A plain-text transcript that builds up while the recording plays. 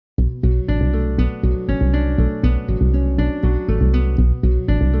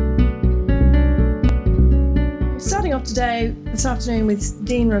this afternoon with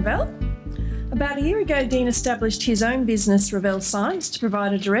Dean Revell. About a year ago, Dean established his own business, Revell Science, to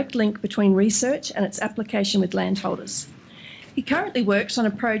provide a direct link between research and its application with landholders. He currently works on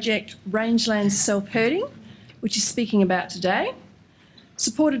a project, Rangeland Self Shepherding, which he's speaking about today,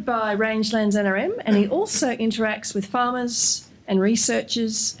 supported by Rangeland's NRM, and he also interacts with farmers and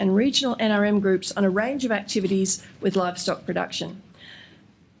researchers and regional NRM groups on a range of activities with livestock production.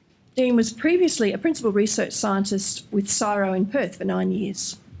 Dean was previously a principal research scientist with CSIRO in Perth for 9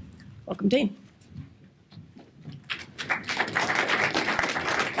 years. Welcome, Dean.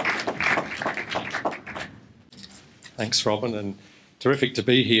 Thanks, Robin, and terrific to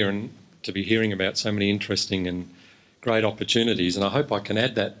be here and to be hearing about so many interesting and great opportunities. And I hope I can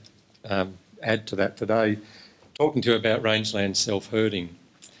add to that today, talking to you about rangeland self-herding.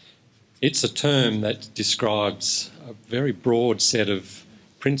 It's a term that describes a very broad set of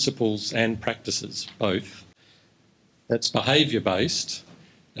principles and practices, both, that's behaviour-based,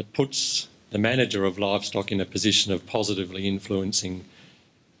 that puts the manager of livestock in a position of positively influencing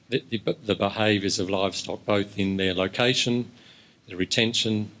the behaviours of livestock, both in their location, their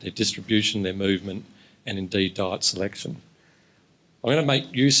retention, their distribution, their movement, and indeed diet selection. I'm going to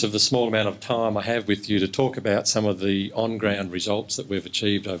make use of the small amount of time I have with you to talk about some of the on-ground results that we've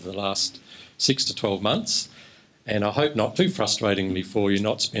achieved over the last 6 to 12 months. And I hope not too frustratingly for you,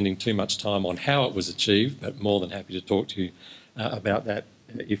 not spending too much time on how it was achieved, but more than happy to talk to you about that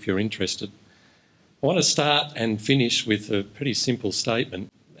if you're interested. I want to start and finish with a pretty simple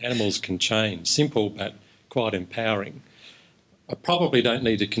statement. Animals can change. Simple, but quite empowering. I probably don't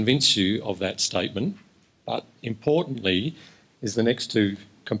need to convince you of that statement, but importantly is the next two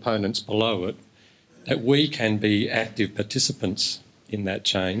components below it, that we can be active participants in that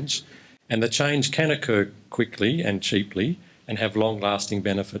change, and the change can occur quickly and cheaply and have long-lasting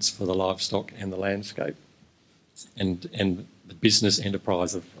benefits for the livestock and the landscape and the business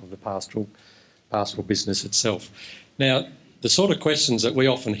enterprise of the pastoral business itself. Now, the sort of questions that we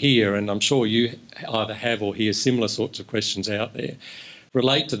often hear, and I'm sure you either have or hear similar sorts of questions out there,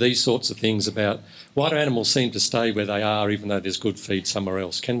 relate to these sorts of things about why do animals seem to stay where they are even though there's good feed somewhere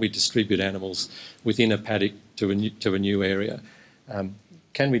else? Can we distribute animals within a paddock to a new area?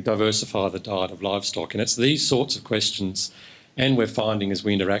 Can we diversify the diet of livestock? And it's these sorts of questions, and we're finding as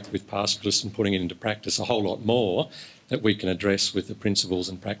we interact with pastoralists and putting it into practice a whole lot more, that we can address with the principles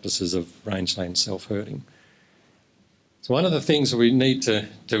and practices of rangeland self-herding. So one of the things that we need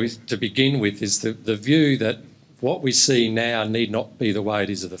to begin with is the view that what we see now need not be the way it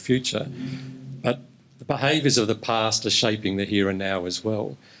is of the future, but the behaviours of the past are shaping the here and now as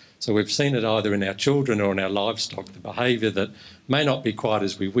well. So we've seen it either in our children or in our livestock, the behaviour that may not be quite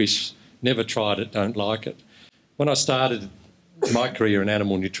as we wish, never tried it, don't like it. When I started my career in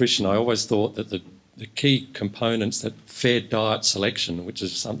animal nutrition, I always thought that the key components that fed diet selection, which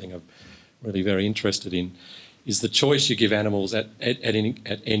is something I'm really very interested in, is the choice you give animals at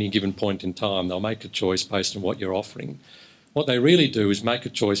any given point in time. They'll make a choice based on what you're offering. What they really do is make a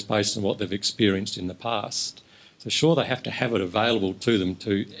choice based on what they've experienced in the past. So sure, they have to have it available to them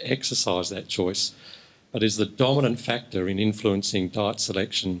to exercise that choice, but is the dominant factor in influencing diet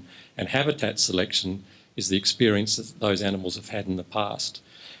selection and habitat selection is the experience that those animals have had in the past.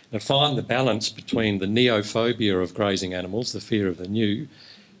 Now, find the balance between the neophobia of grazing animals, the fear of the new,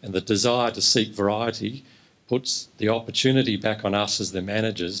 and the desire to seek variety puts the opportunity back on us as the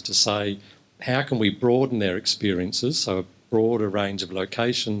managers to say, how can we broaden their experiences so a broader range of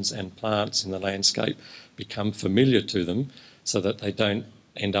locations and plants in the landscape become familiar to them so that they don't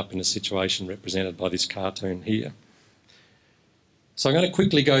end up in a situation represented by this cartoon here. So I'm going to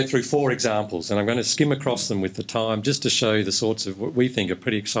quickly go through 4 examples and I'm going to skim across them with the time just to show you the sorts of what we think are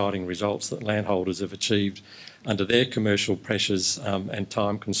pretty exciting results that landholders have achieved under their commercial pressures and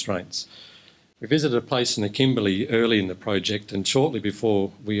time constraints. We visited a place in the Kimberley early in the project, and shortly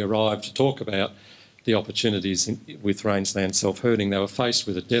before we arrived to talk about the opportunities with rangeland self-herding, they were faced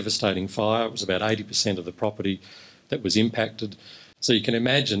with a devastating fire. It was about 80% of the property that was impacted. So you can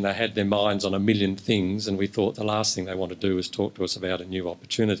imagine they had their minds on a million things, and we thought the last thing they want to do is talk to us about a new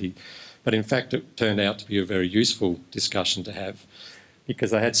opportunity. But in fact, it turned out to be a very useful discussion to have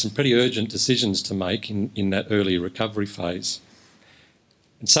because they had some pretty urgent decisions to make in that early recovery phase.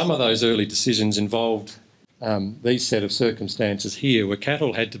 And some of those early decisions involved these set of circumstances here, where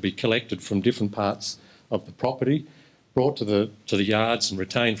cattle had to be collected from different parts of the property, brought to the yards and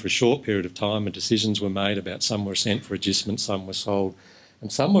retained for a short period of time, and decisions were made about some were sent for agistment, some were sold,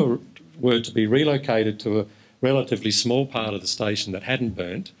 and some were to be relocated to a relatively small part of the station that hadn't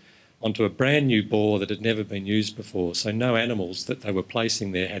burnt onto a brand new bore that had never been used before. So no animals that they were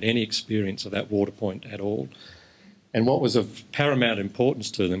placing there had any experience of that water point at all. And what was of paramount importance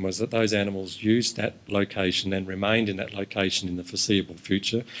to them was that those animals used that location and remained in that location in the foreseeable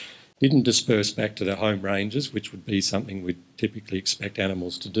future, didn't disperse back to their home ranges, which would be something we'd typically expect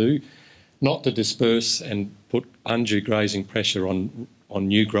animals to do, not to disperse and put undue grazing pressure on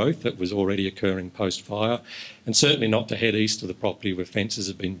new growth that was already occurring post-fire, and certainly not to head east of the property where fences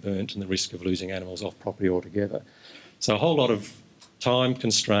had been burnt and the risk of losing animals off property altogether. So a whole lot of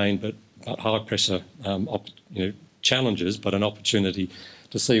time-constrained but high-pressure challenges, but an opportunity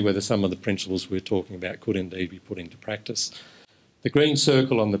to see whether some of the principles we're talking about could indeed be put into practice. The green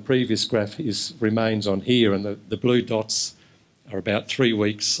circle on the previous graph remains on here, and the blue dots are about 3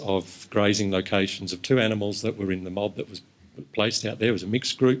 weeks of grazing locations of two animals that were in the mob that was placed out there. It was a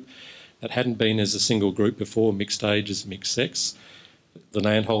mixed group that hadn't been as a single group before, mixed ages, mixed sex. The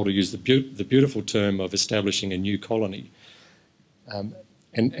landholder used the beautiful term of establishing a new colony.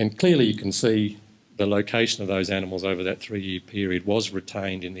 And clearly you can see the location of those animals over that 3-year period was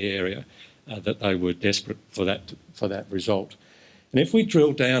retained in the area, that they were desperate for that result. And if we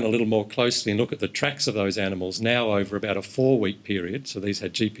drill down a little more closely and look at the tracks of those animals now over about a 4-week period, so these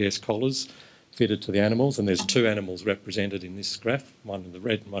had GPS collars fitted to the animals, and there's two animals represented in this graph, one in the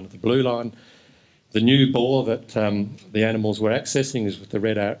red and one in the blue line. The new boar that the animals were accessing is with the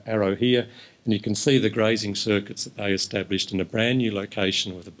red arrow here, and you can see the grazing circuits that they established in a brand new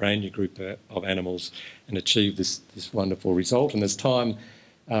location with a brand new group of animals and achieved this wonderful result. And as time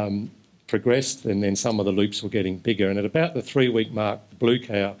progressed, and then some of the loops were getting bigger, and at about the 3-week mark, the blue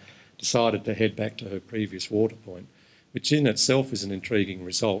cow decided to head back to her previous water point, which in itself is an intriguing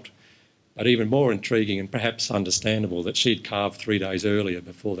result, but even more intriguing and perhaps understandable that she'd calved 3 days earlier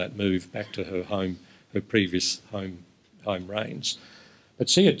before that move back to her home, her previous home range. But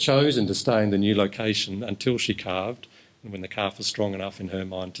she had chosen to stay in the new location until she calved, and when the calf was strong enough in her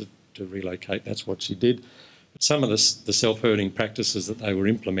mind to relocate, that's what she did. But some of the self-herding practices that they were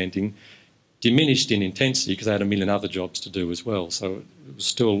implementing diminished in intensity because they had a million other jobs to do as well, so it was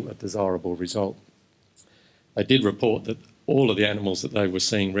still a desirable result. They did report that all of the animals that they were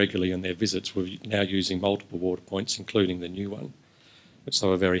seeing regularly in their visits were now using multiple water points, including the new one, which they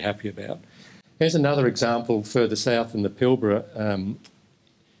were very happy about. Here's another example further south in the Pilbara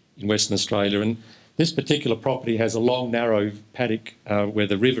in Western Australia, and this particular property has a long, narrow paddock where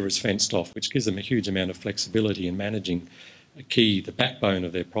the river is fenced off, which gives them a huge amount of flexibility in managing the backbone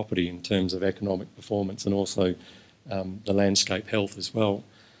of their property in terms of economic performance and also the landscape health as well.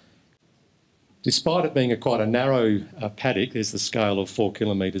 Despite it being quite a narrow paddock, there's the scale of 4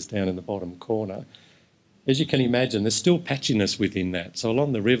 kilometres down in the bottom corner. As you can imagine, there's still patchiness within that. So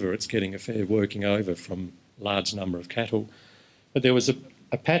along the river, it's getting a fair working over from a large number of cattle. But there was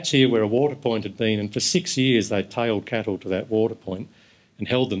a patch here where a water point had been, and for 6 years they tailed cattle to that water point and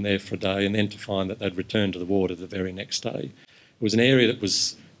held them there for a day, and then to find that they'd returned to the water the very next day. It was an area that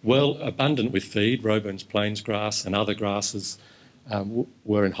was well abundant with feed. Roburn's plains grass and other grasses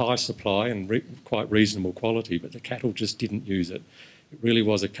were in high supply and quite reasonable quality, but the cattle just didn't use it. It really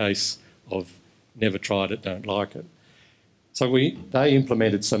was a case of never tried it, don't like it. So they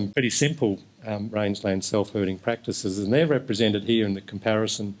implemented some pretty simple rangeland self-herding practices, and they're represented here in the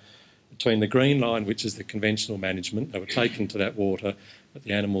comparison between the green line, which is the conventional management. They were taken to that water, but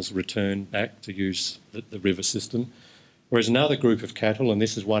the animals returned back to use the river system. Whereas another group of cattle, and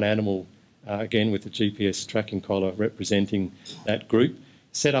this is one animal, again with the GPS tracking collar representing that group,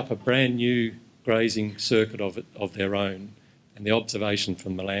 set up a brand new grazing circuit of their own. And the observation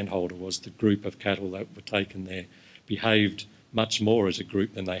from the landholder was the group of cattle that were taken there behaved much more as a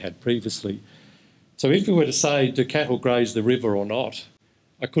group than they had previously. So if we were to say, do cattle graze the river or not,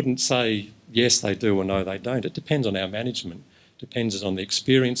 I couldn't say yes they do or no they don't. It depends on our management. It depends on the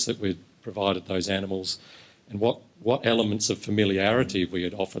experience that we'd provided those animals and what elements of familiarity we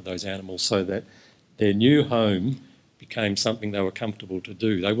had offered those animals so that their new home became something they were comfortable to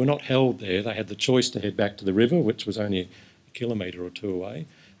do. They were not held there. They had the choice to head back to the river, which was only a kilometre or two away.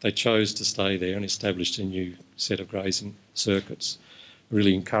 They chose to stay there and established a new set of grazing circuits.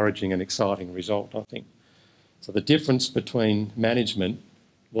 Really encouraging and exciting result, I think. So the difference between management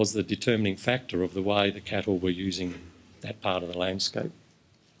was the determining factor of the way the cattle were using that part of the landscape.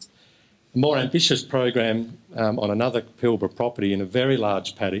 A more ambitious program on another Pilbara property in a very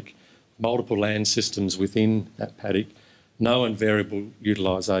large paddock, multiple land systems within that paddock, no and variable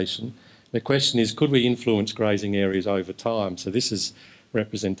utilisation. The question is, could we influence grazing areas over time? So this is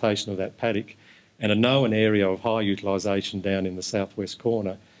representation of that paddock and a known area of high utilisation down in the southwest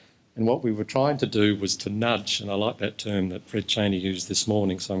corner. And what we were trying to do was to nudge, and I like that term that Fred Cheney used this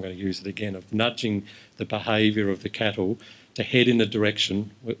morning, so I'm going to use it again, of nudging the behaviour of the cattle to head in a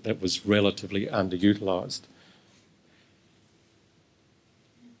direction that was relatively underutilised.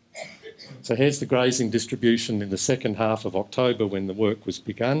 So here's the grazing distribution in the second half of October when the work was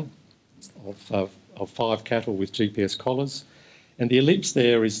begun of 5 cattle with GPS collars. And the ellipse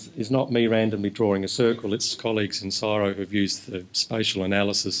there is not me randomly drawing a circle, it's colleagues in CSIRO who've used the spatial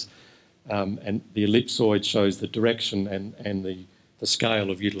analysis, and the ellipsoid shows the direction and the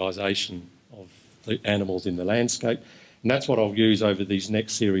scale of utilisation of the animals in the landscape. And that's what I'll use over these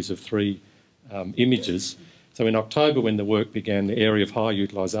next series of 3 images. So in October, when the work began, the area of high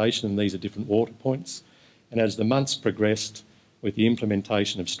utilisation, and these are different water points. And as the months progressed with the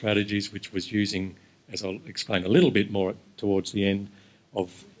implementation of strategies, which was using, as I'll explain a little bit more towards the end,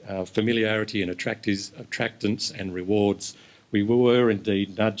 of familiarity and attractants and rewards, we were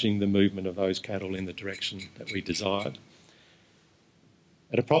indeed nudging the movement of those cattle in the direction that we desired.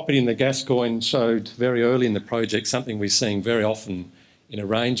 At a property in the Gascoyne showed very early in the project something we're seeing very often in a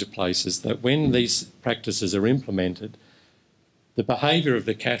range of places, that when these practices are implemented, the behaviour of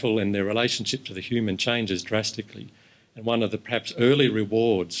the cattle and their relationship to the human changes drastically. And one of the perhaps early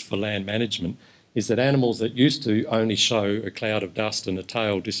rewards for land management is that animals that used to only show a cloud of dust and a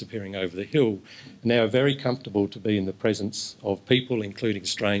tail disappearing over the hill are now very comfortable to be in the presence of people, including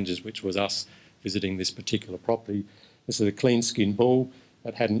strangers, which was us visiting this particular property. This is a clean-skinned bull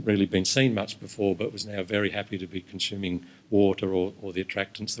that hadn't really been seen much before, but was now very happy to be consuming water or the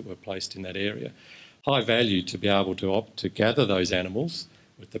attractants that were placed in that area. High value to be able to opt to gather those animals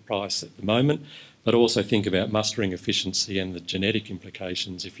with the price at the moment, but also think about mustering efficiency and the genetic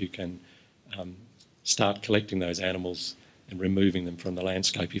implications if you can start collecting those animals and removing them from the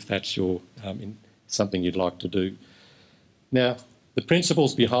landscape, if that's something you'd like to do. Now, the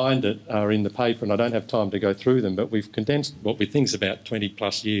principles behind it are in the paper, and I don't have time to go through them, but we've condensed what we think is about 20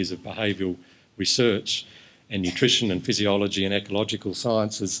 plus years of behavioural research and nutrition and physiology and ecological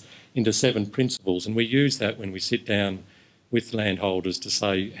sciences into 7 principles. And we use that when we sit down with landholders to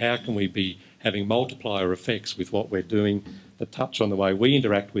say, how can we be having multiplier effects with what we're doing that touch on the way we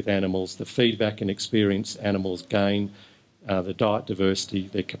interact with animals, the feedback and experience animals gain, the diet diversity,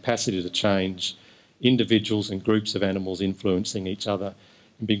 their capacity to change, individuals and groups of animals influencing each other,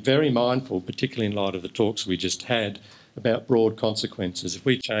 and being very mindful, particularly in light of the talks we just had, about broad consequences. If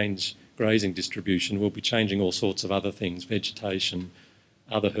we change grazing distribution, we'll be changing all sorts of other things, vegetation,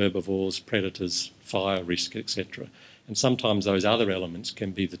 other herbivores, predators, fire risk, etc. And sometimes those other elements can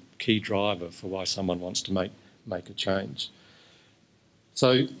be the key driver for why someone wants to make a change.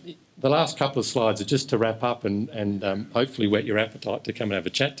 So the last couple of slides are just to wrap up and hopefully whet your appetite to come and have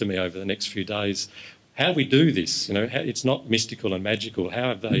a chat to me over the next few days. How do we do this? You know, it's not mystical and magical. How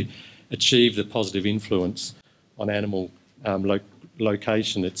have they achieved the positive influence on animal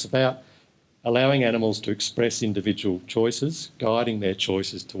location? It's about allowing animals to express individual choices, guiding their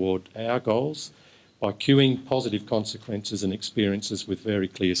choices toward our goals by cueing positive consequences and experiences with very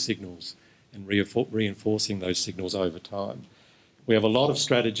clear signals and reinforcing those signals over time. We have a lot of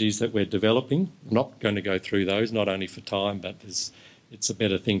strategies that we're developing. I'm not going to go through those, not only for time, but it's a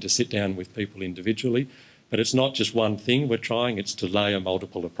better thing to sit down with people individually. But it's not just one thing we're trying, it's to layer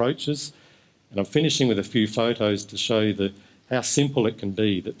multiple approaches. And I'm finishing with a few photos to show you how simple it can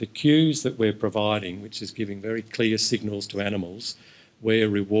be, that the cues that we're providing, which is giving very clear signals to animals, where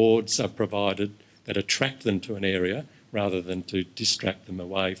rewards are provided that attract them to an area rather than to distract them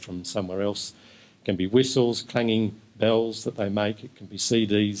away from somewhere else. It can be whistles, clanging bells that they make. It can be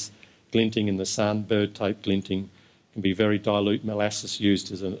CDs glinting in the sun, bird tape glinting. It can be very dilute molasses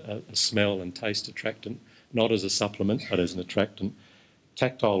used as a smell and taste attractant, not as a supplement but as an attractant.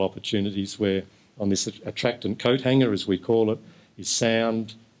 Tactile opportunities where on this attractant coat hanger, as we call it, is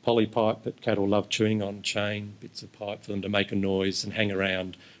sound, polypipe that cattle love chewing on, chain, bits of pipe for them to make a noise and hang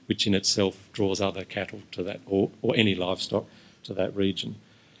around, which in itself draws other cattle to that, or any livestock to that region.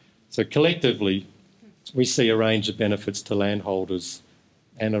 So collectively, we see a range of benefits to landholders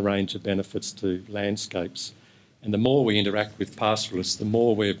and a range of benefits to landscapes. And the more we interact with pastoralists, the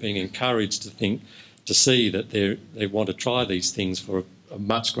more we're being encouraged to see that they want to try these things for a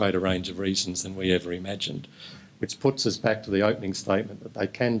much greater range of reasons than we ever imagined, which puts us back to the opening statement that they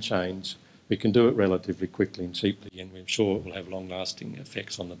can change. We can do it relatively quickly and cheaply, and we're sure it will have long-lasting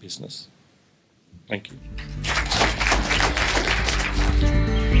effects on the business. Thank you.